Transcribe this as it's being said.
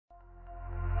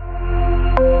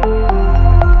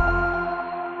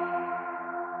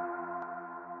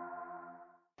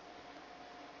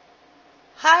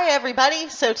everybody.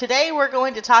 So today we're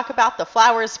going to talk about the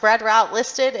Flowers Bread route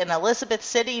listed in Elizabeth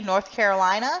City, North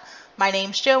Carolina. My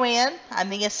name's Joanne. I'm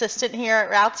the assistant here at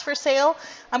Routes for Sale.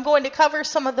 I'm going to cover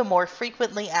some of the more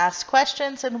frequently asked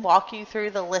questions and walk you through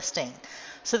the listing.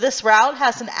 So this route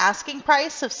has an asking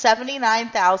price of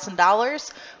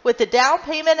 $79,000 with the down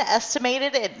payment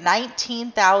estimated at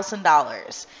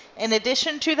 $19,000. In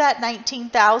addition to that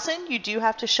 $19,000, you do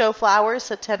have to show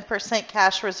Flowers a 10%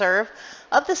 cash reserve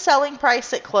of the selling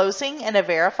price at closing in a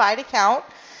verified account.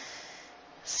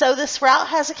 So this route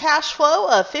has a cash flow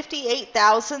of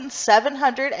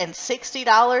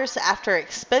 $58,760 after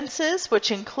expenses, which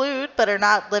include but are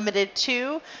not limited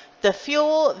to the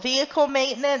fuel, vehicle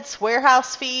maintenance,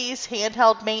 warehouse fees,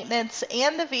 handheld maintenance,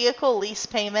 and the vehicle lease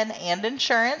payment and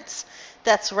insurance.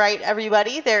 That's right,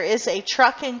 everybody. There is a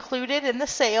truck included in the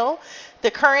sale. The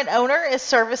current owner is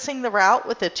servicing the route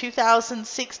with a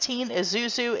 2016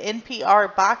 Isuzu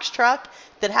NPR box truck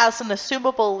that has an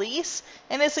assumable lease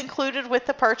and is included with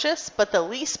the purchase, but the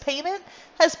lease payment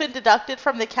has been deducted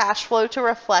from the cash flow to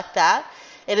reflect that.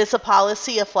 It is a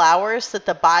policy of Flowers that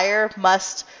the buyer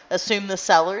must assume the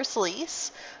seller's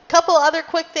lease. Couple other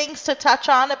quick things to touch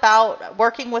on about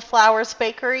working with Flowers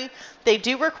Bakery. They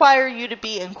do require you to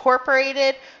be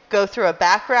incorporated, go through a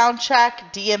background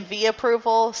check, DMV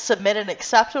approval, submit an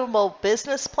acceptable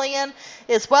business plan,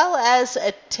 as well as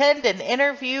attend an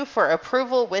interview for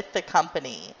approval with the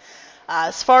company.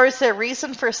 As far as their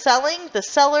reason for selling, the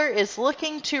seller is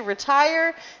looking to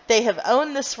retire. They have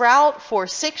owned this route for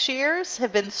 6 years,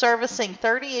 have been servicing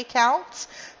 30 accounts,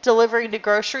 delivering to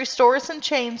grocery stores and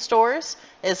chain stores.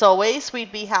 As always,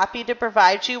 we'd be happy to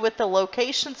provide you with the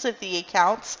locations of the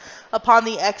accounts upon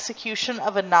the execution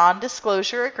of a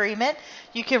non-disclosure agreement.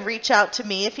 You can reach out to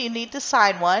me if you need to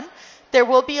sign one. There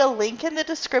will be a link in the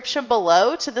description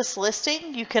below to this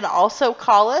listing. You can also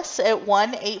call us at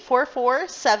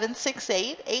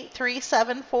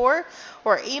 1-844-768-8374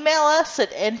 or email us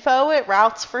at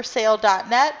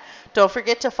info@routesforsale.net. Don't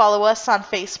forget to follow us on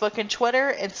Facebook and Twitter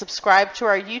and subscribe to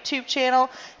our YouTube channel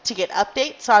to get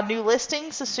updates on new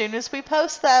listings as soon as we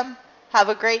post them. Have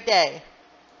a great day.